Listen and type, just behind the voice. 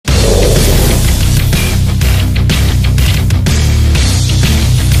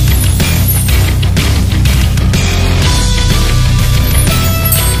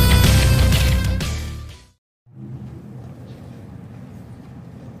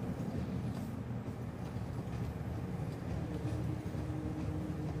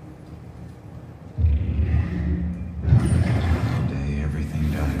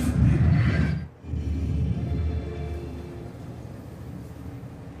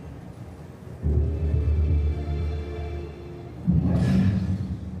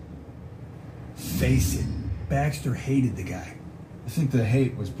face it, Baxter hated the guy. I think the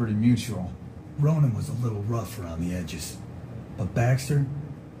hate was pretty mutual. Ronan was a little rough around the edges. But Baxter,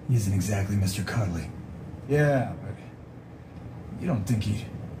 he isn't exactly Mr. Cuddly. Yeah, but you don't think he'd...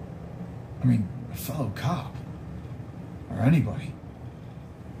 I mean, a fellow cop. Or anybody.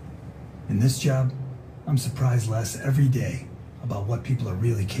 In this job, I'm surprised less every day about what people are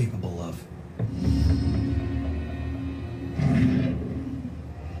really capable of.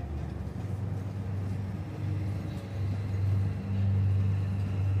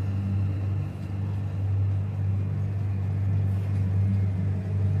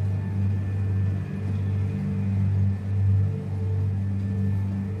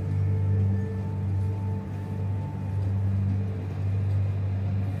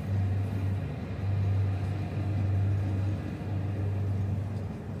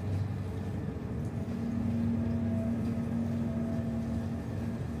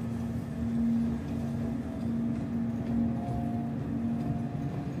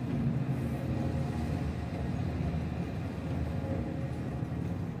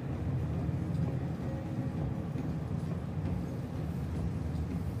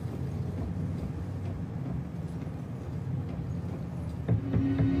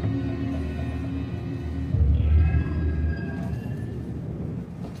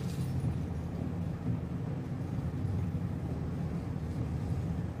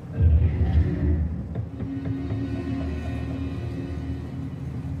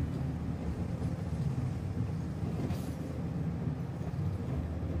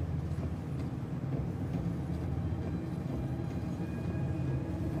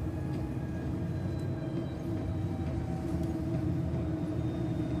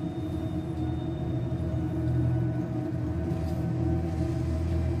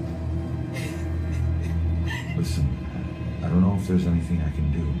 Listen, I don't know if there's anything I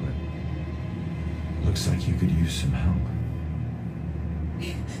can do, but looks like you could use some help.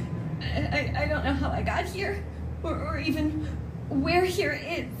 I don't know how I got here, or even where here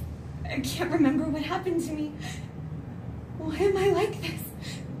is. I can't remember what happened to me. Why am I like this?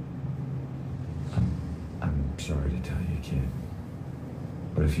 I'm sorry to tell you, kid.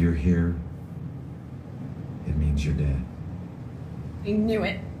 But if you're here, it means you're dead. I knew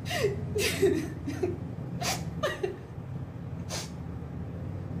it.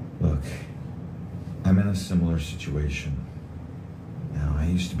 Look, I'm in a similar situation. Now, I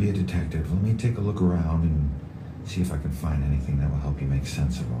used to be a detective. Let me take a look around and see if I can find anything that will help you make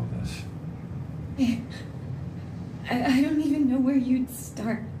sense of all this. I don't even know where you'd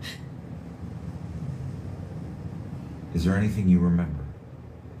start. Is there anything you remember?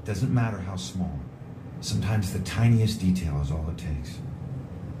 Doesn't matter how small. Sometimes the tiniest detail is all it takes.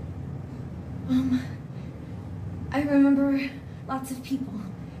 I remember lots of people.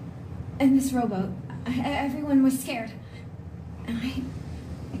 In this rowboat, everyone was scared. And I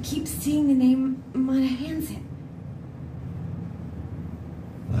keep seeing the name Mona Hansen.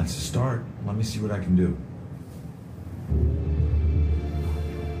 Well, that's a start. Let me see what I can do.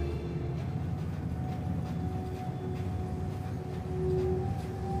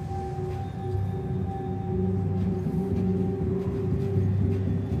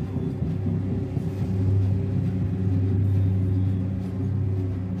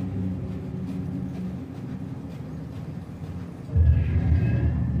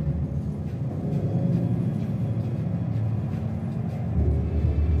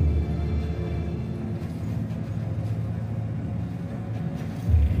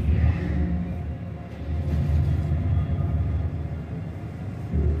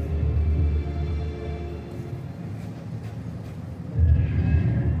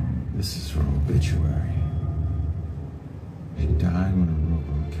 This is her obituary. She died when her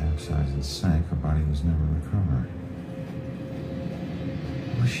rowboat capsized and sank. Her body was never recovered.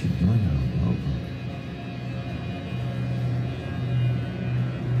 What was she doing on a rowboat?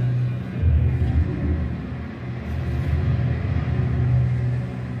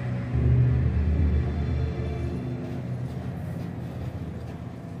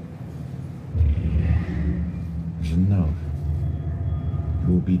 There's a note. You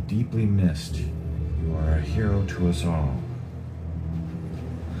will be deeply missed. You are a hero to us all.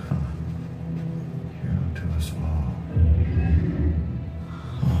 Huh. Hero to us all.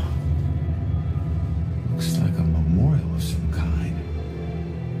 Huh. Looks like a memorial of some kind.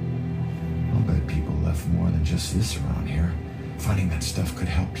 I'll bet people left more than just this around here. Finding that stuff could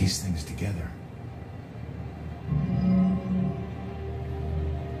help piece things together.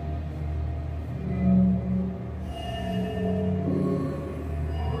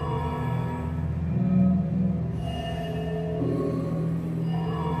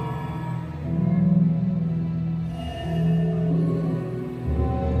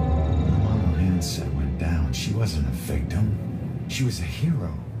 victim. She was a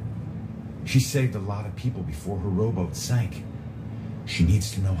hero. She saved a lot of people before her rowboat sank. She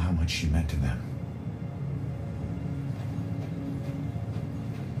needs to know how much she meant to them.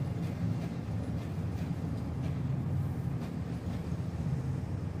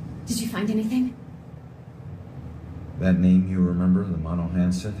 Did you find anything? That name you remember, the mono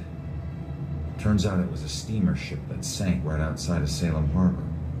handset? Turns out it was a steamer ship that sank right outside of Salem Harbor.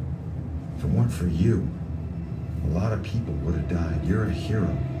 If it weren't for you, a lot of people would have died. You're a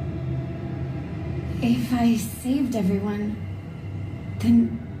hero. If I saved everyone,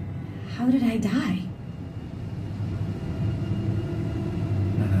 then how did I die?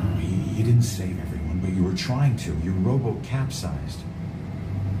 No, you didn't save everyone, but you were trying to. Your rowboat capsized.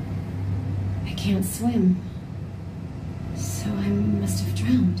 I can't swim, so I must have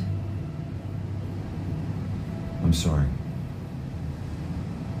drowned. I'm sorry.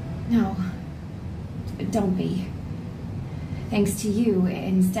 No, don't be. Thanks to you,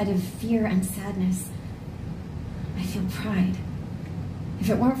 instead of fear and sadness, I feel pride. If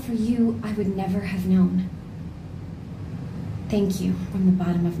it weren't for you, I would never have known. Thank you from the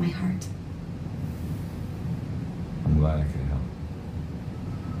bottom of my heart. I'm glad I could help.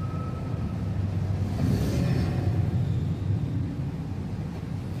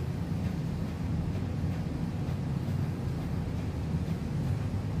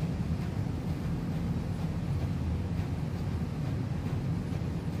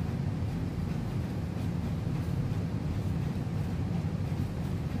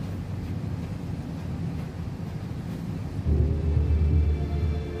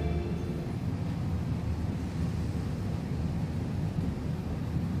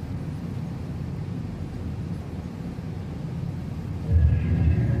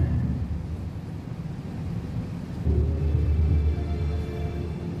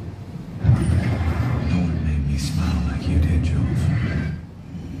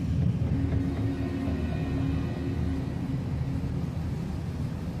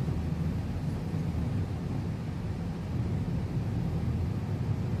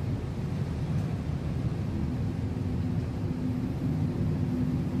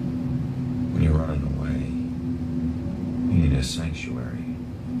 Sanctuary,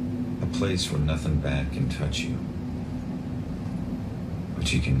 a place where nothing bad can touch you,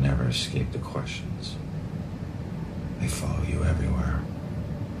 but you can never escape the questions. They follow you everywhere.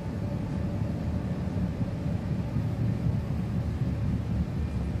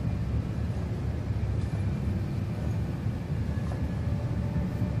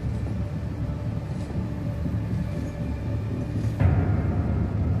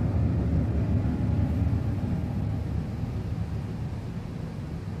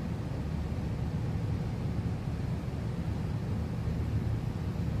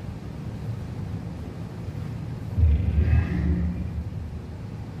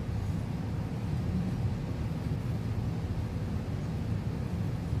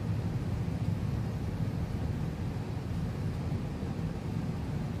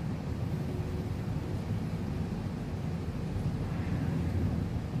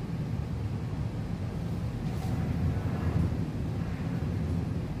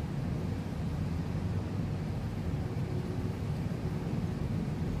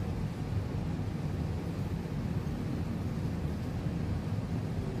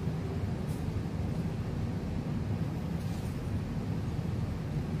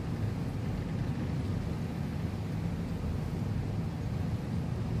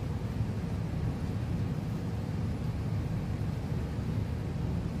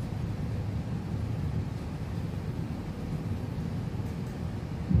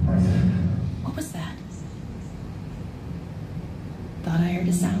 What was that? Thought I heard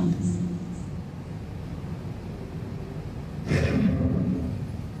a sound.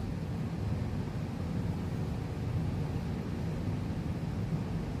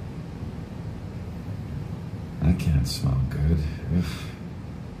 That can't smell good. Ugh.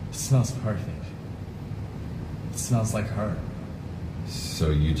 It smells perfect. It smells like her. So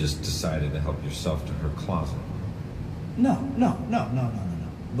you just decided to help yourself to her closet? No.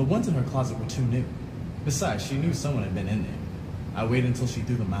 The ones in her closet were too new. Besides, she knew someone had been in there. I waited until she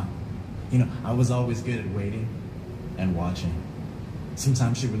threw them out. You know, I was always good at waiting and watching.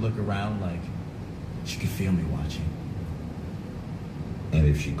 Sometimes she would look around like she could feel me watching. And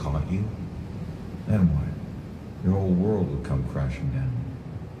if she caught you, then what? Your whole world would come crashing down.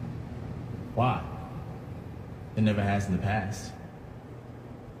 Why? It never has in the past.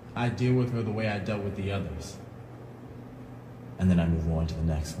 I deal with her the way I dealt with the others. And then I move on to the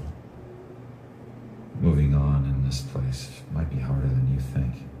next one. Moving on in this place might be harder than you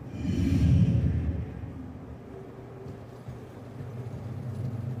think.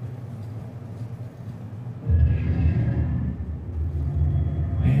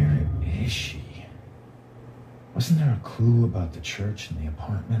 Wasn't there a clue about the church in the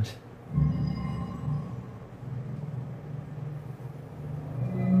apartment?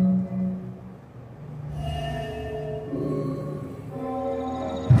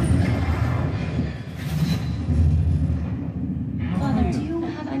 Father, do you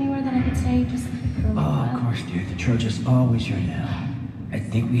have anywhere that I could stay just for a little while? Of course, dear. The church is always your help. I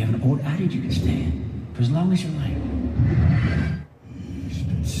think we have an old attic you can stay in for as long as you like. She's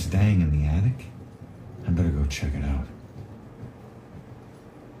been staying in the attic? I better go check it out.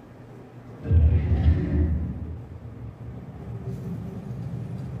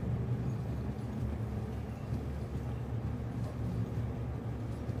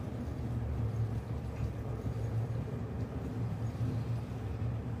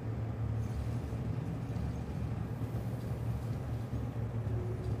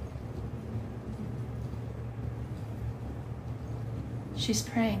 She's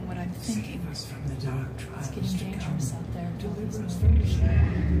praying what I'm thinking. Save us from the dark It's trials getting to dangerous come. out there. Deliver us from evil.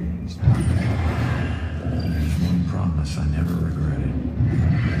 There's one promise I never regretted.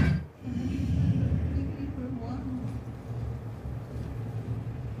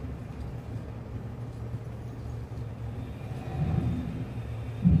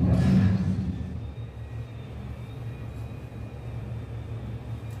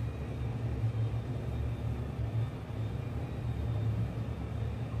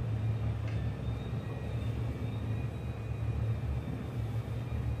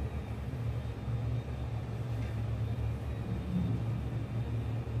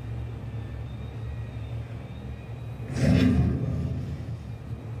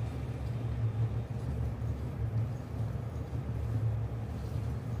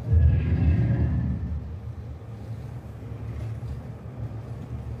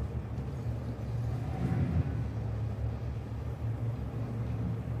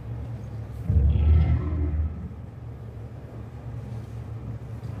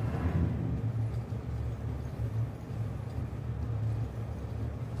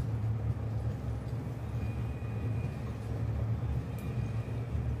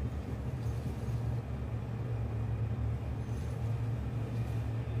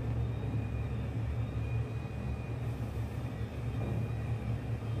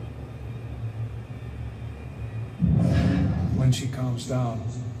 When she calms down,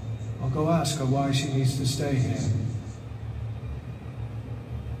 I'll go ask her why she needs to stay here.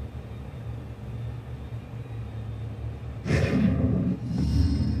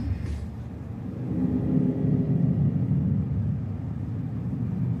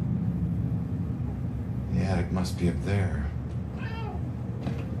 The attic must be up there.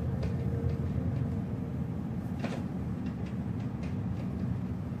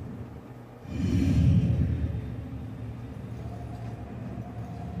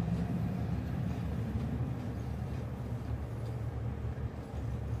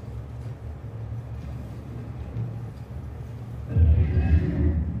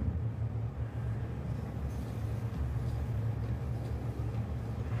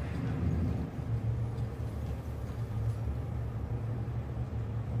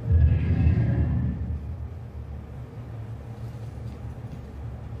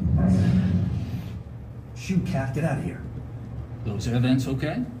 Shoot, Cat, get out of here. Those events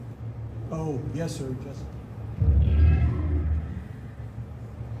okay? Oh, yes, sir. Just...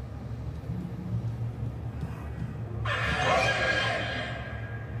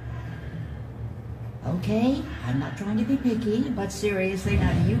 Okay, I'm not trying to be picky, but seriously,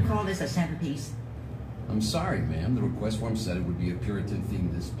 now do you call this a centerpiece? I'm sorry, ma'am. The request form said it would be a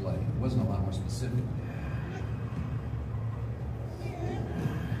Puritan-themed display. It wasn't a lot more specific.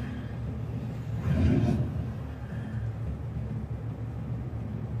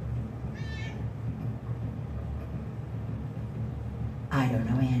 I don't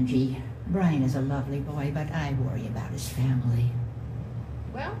know, Angie. Brian is a lovely boy, but I worry about his family.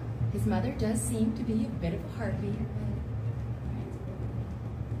 Well, his mother does seem to be a bit of a heartbeat.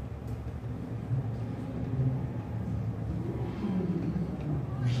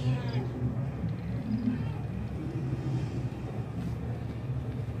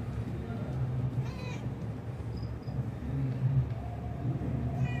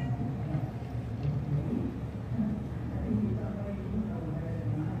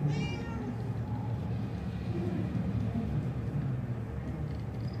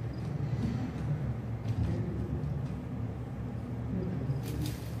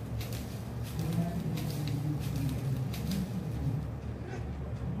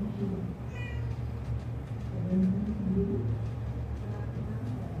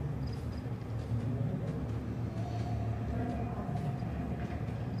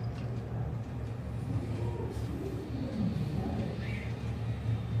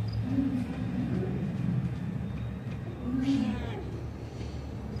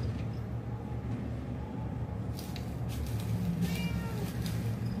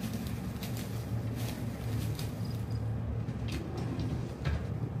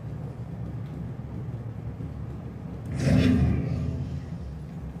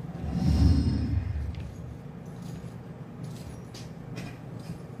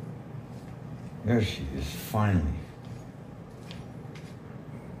 There she is, finally.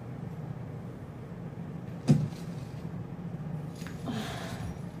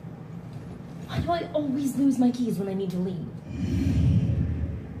 Why do I always lose my keys when I need to leave?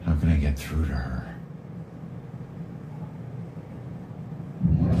 How can I get through to her?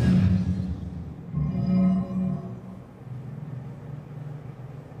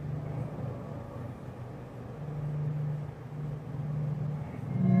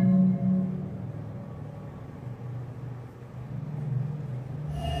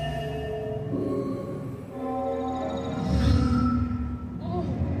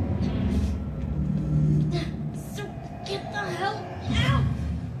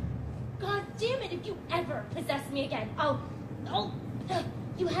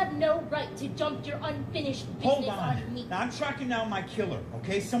 Now, I'm tracking down my killer,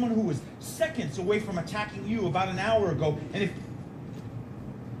 okay? Someone who was seconds away from attacking you about an hour ago, and if...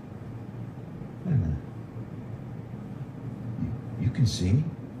 Wait a minute. You can see me?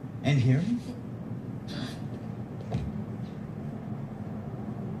 And hear me?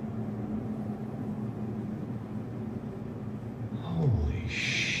 Holy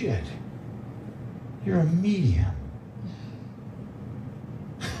shit. You're a medium.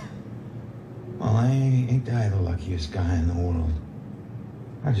 Well, ain't I the luckiest guy in the world?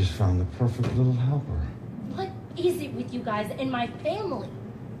 I just found the perfect little helper. What is it with you guys and my family?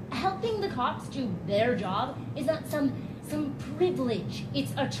 Helping the cops do their job is not some privilege.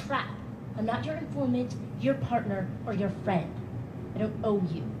 It's a trap. I'm not your informant, your partner, or your friend. I don't owe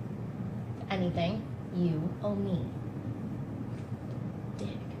you anything. You owe me. Dick.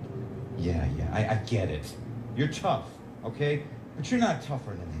 Yeah, I get it. You're tough, okay? But you're not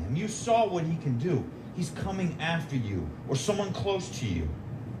tougher than him. You saw what he can do. He's coming after you, or someone close to you.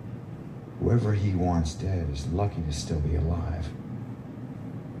 Whoever he wants dead is lucky to still be alive.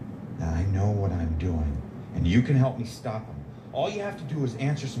 Now, I know what I'm doing, and you can help me stop him. All you have to do is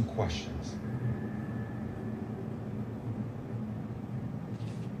answer some questions.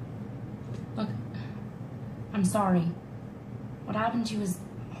 Look, I'm sorry. What happened to you is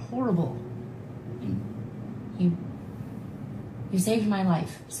horrible. You saved my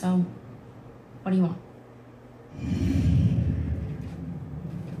life, so what do you want?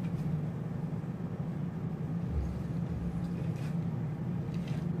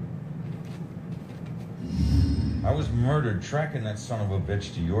 I was murdered tracking that son of a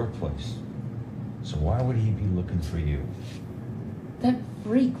bitch to your place. So why would he be looking for you? That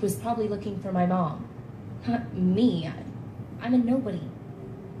freak was probably looking for my mom. Not me. I'm a nobody.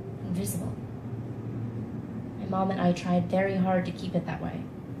 Invisible. My mom and I tried very hard to keep it that way.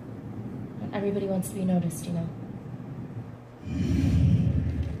 Not everybody wants to be noticed, you know.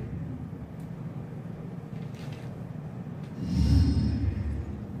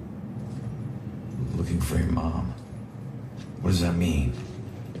 Looking for your mom. What does that mean?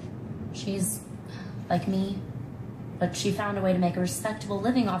 She's like me, but she found a way to make a respectable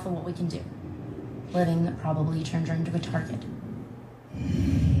living off of what we can do. Living that probably turned her into a target.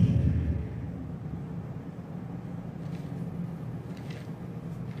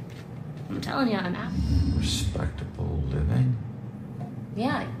 I'm telling you, I'm happy. Respectable living?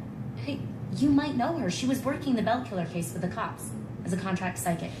 Yeah. Hey, you might know her. She was working the Bell Killer case with the cops as a contract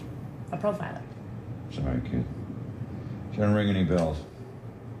psychic, a profiler. Sorry, kid. She doesn't ring any bells.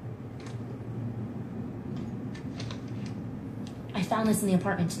 I found this in the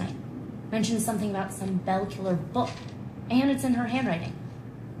apartment tonight. Mentioned something about some Bell Killer book, and it's in her handwriting.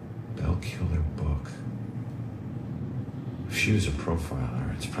 Bell Killer book. If she was a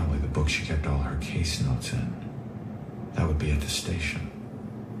profiler, it's probably the book she kept all her case notes in. That would be at the station.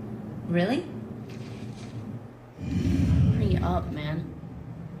 Really? Hurry up, man.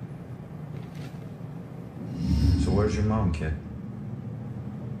 So where's your mom, kid?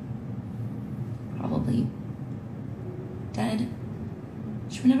 Probably dead.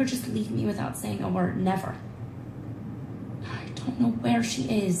 She would never just leave me without saying a word. Never. I don't know where she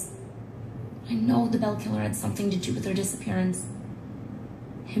is. I know the Bell Killer had something to do with her disappearance.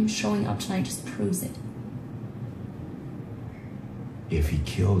 Him showing up tonight just proves it. If he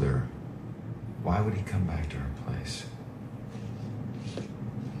killed her, why would he come back to her place?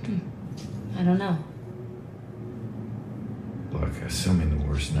 I don't know. Look, assuming the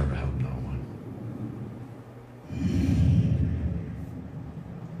worst never helped no one.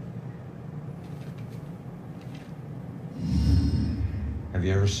 Have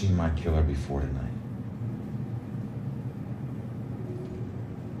you ever seen my killer before tonight?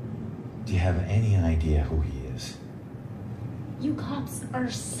 Do you have any idea who he is? You cops are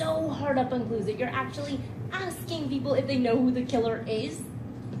so hard up on clues that you're actually asking people if they know who the killer is.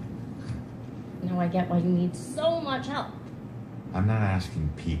 No. Now I get why you need so much help. I'm not asking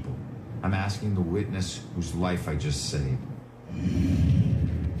people. I'm asking the witness whose life I just saved.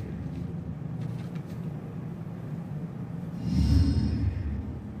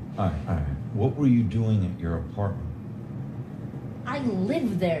 All right. What were you doing at your apartment? I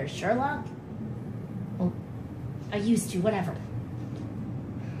live there, Sherlock. Well, I used to, whatever.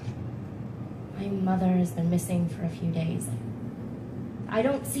 My mother has been missing for a few days. I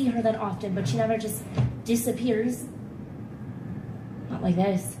don't see her that often, but she never just disappears. Not like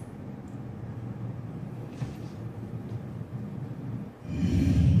this.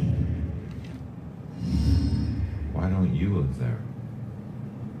 Why don't you live there?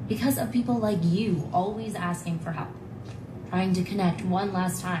 Because of people like you always asking for help. Trying to connect one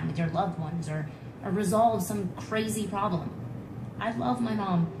last time with your loved ones or resolve some crazy problem. I love my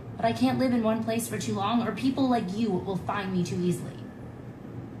mom, but I can't live in one place for too long or people like you will find me too easily.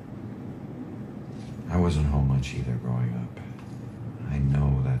 I wasn't home much either growing up. I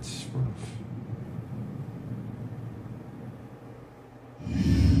know that's rough.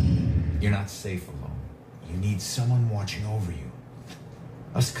 You're not safe alone. You need someone watching over you.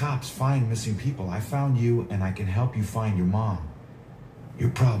 Us cops find missing people. I found you, and I can help you find your mom. Your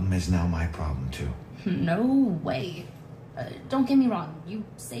problem is now my problem, too. No way. Don't get me wrong. You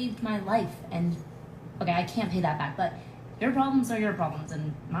saved my life, and... Okay, I can't pay that back, but your problems are your problems,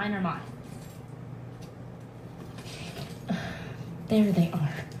 and mine are mine. There they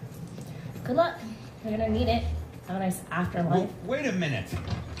are. Good luck. You're gonna need it. Have a nice afterlife. Wait a minute.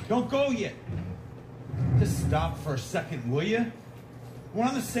 Don't go yet. Just stop for a second, will you? We're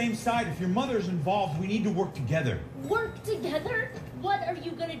on the same side. If your mother's involved, we need to work together. Work together? What are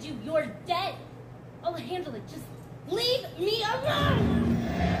you gonna do? You're dead. I'll handle it. Just leave me alone!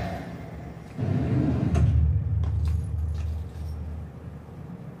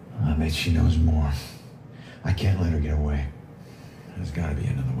 I bet she knows more. I can't let her get away. There's gotta be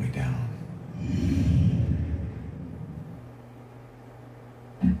another way down.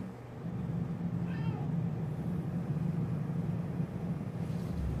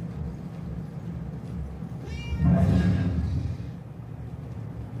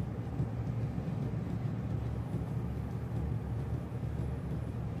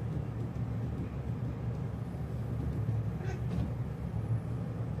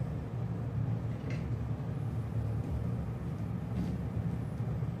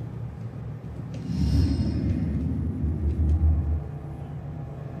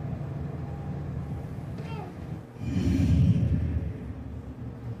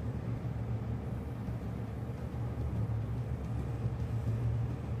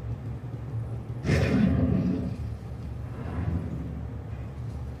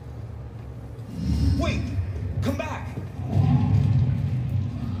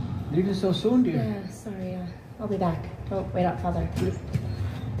 Leaving so soon, dear? Yeah, sorry. I'll be back. Don't wait up, Father.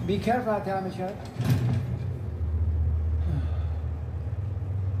 Be careful out there, my child.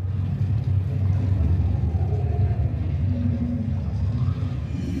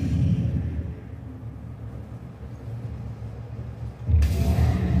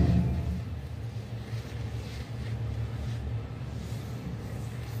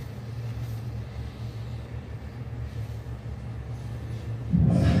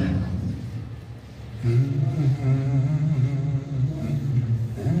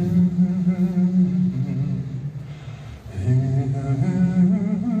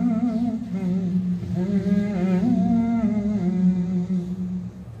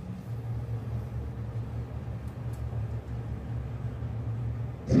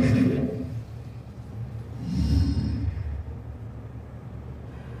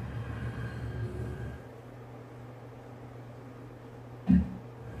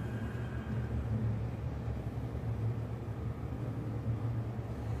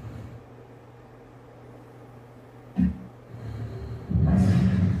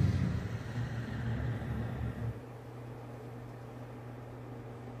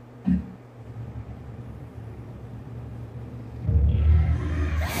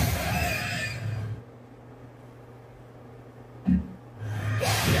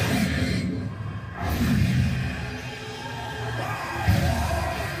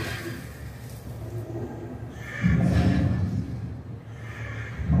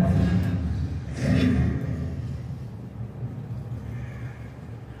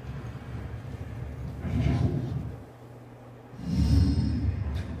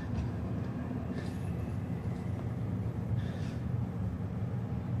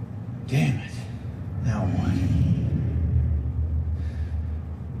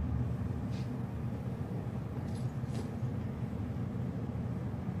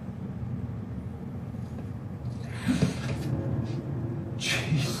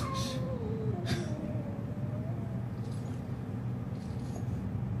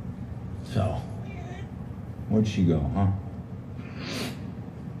 So, where'd she go, huh?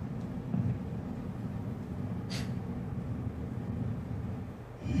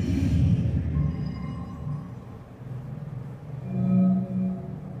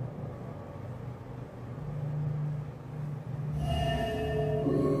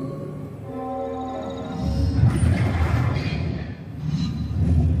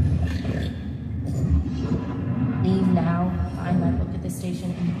 Leave now, find my book at the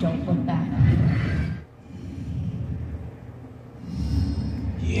station, and don't look back.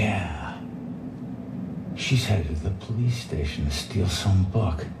 Yeah. She's headed to the police station to steal some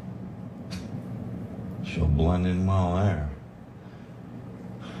book. She'll blend in well there.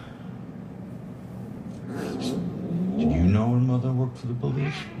 Did you know her mother worked for the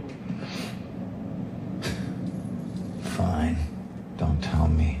police?